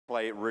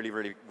play it really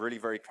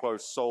very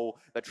close. Soul,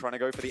 they're trying to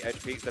go for the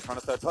edge peaks. They're trying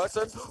to third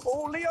person.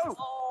 Oh, Leo!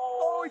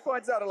 Oh, he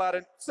finds out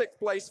Aladdin. 6th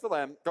place for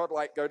them.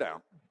 Godlike go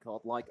down.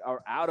 Godlike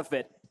are out of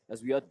it,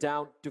 as we are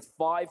down to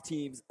 5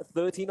 teams,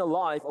 13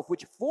 alive, of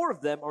which 4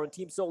 of them are on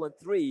Team Soul and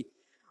 3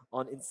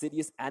 on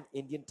Insidious and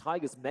Indian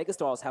Tigers.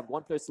 Megastars have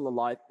 1 player still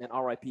alive and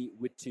RIP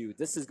with 2.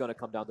 This is going to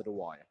come down to the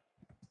wire.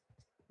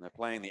 They're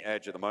playing the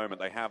edge at the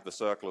moment. They have the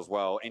circle as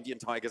well. Indian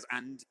Tigers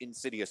and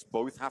Insidious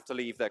both have to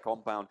leave their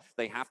compound.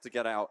 They have to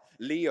get out.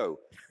 Leo,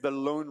 the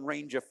Lone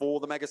Ranger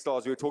for the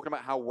Megastars. We were talking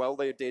about how well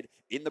they did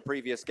in the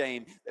previous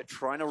game. They're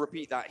trying to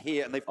repeat that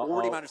here, and they've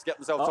already managed to get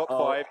themselves top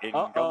 5. In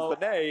comes the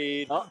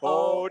nade.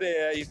 Oh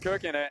dear, he's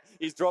cooking it.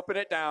 He's dropping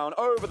it down.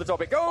 Over the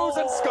top it goes,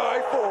 and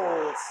Sky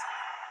falls.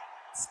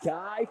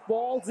 Sky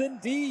falls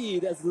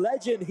indeed, as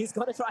Legend, he's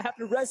going to try have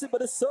to rest it,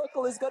 but the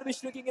circle is going to be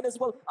shrinking in as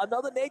well.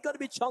 Another nade going to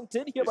be chunked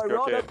in here by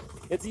Ronan.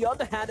 It's the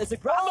underhand as a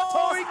grab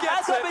he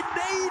gets has been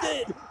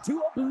naded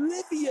to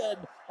oblivion,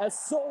 as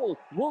Soul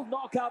will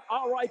knock out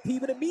RIP.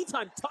 But in the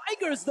meantime,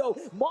 Tigers though,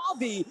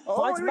 Marvi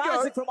finds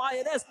Magic from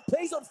INS,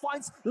 plays on,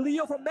 finds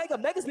Leo from Mega.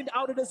 Mega's been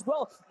outed as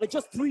well, and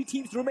just 3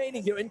 teams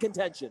remaining here in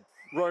contention.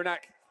 Ronak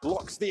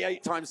blocks the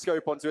 8-time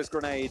scope onto his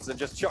grenades and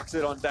just chucks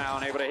it on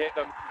down, able to hit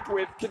them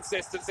with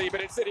consistency.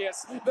 But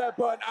Insidious, they're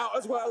burnt out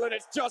as well, and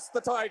it's just the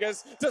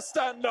Tigers to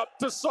stand up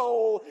to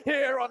Soul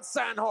here on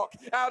Sandhawk.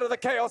 Out of the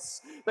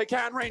chaos, they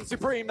can reign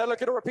supreme. They're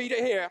looking to repeat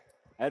it here.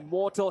 And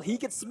Mortal, he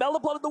can smell the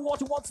blood in the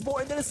water once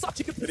more, and then it's such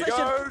a good position.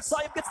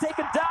 Sayum gets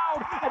taken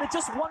down, and it's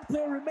just 1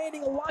 player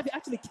remaining alive.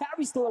 Actually,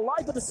 Carry's still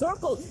alive, but the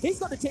circle, he's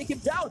going to take him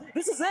down.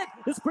 This is it.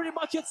 This is pretty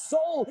much it.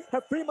 Soul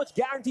have pretty much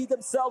guaranteed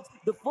themselves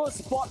the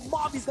first spot.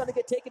 Marvy's going to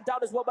get taken down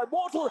as well by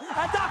Mortal,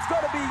 and that's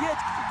going to be it.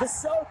 The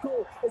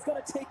circle is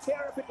going to take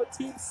care of it for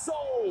Team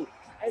Soul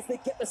as they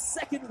get the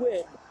 2nd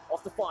win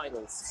of the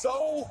finals.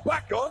 Soul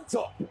back on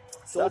top.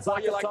 That's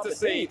what you like to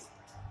see.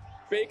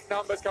 Big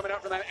numbers coming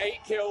out from them,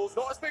 8 kills.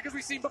 Not as big as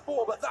we've seen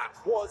before, but that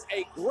was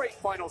a great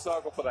final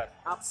circle for them.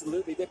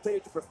 Absolutely. They played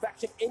it to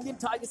perfection. Indian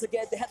Tigers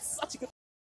again, they had such a good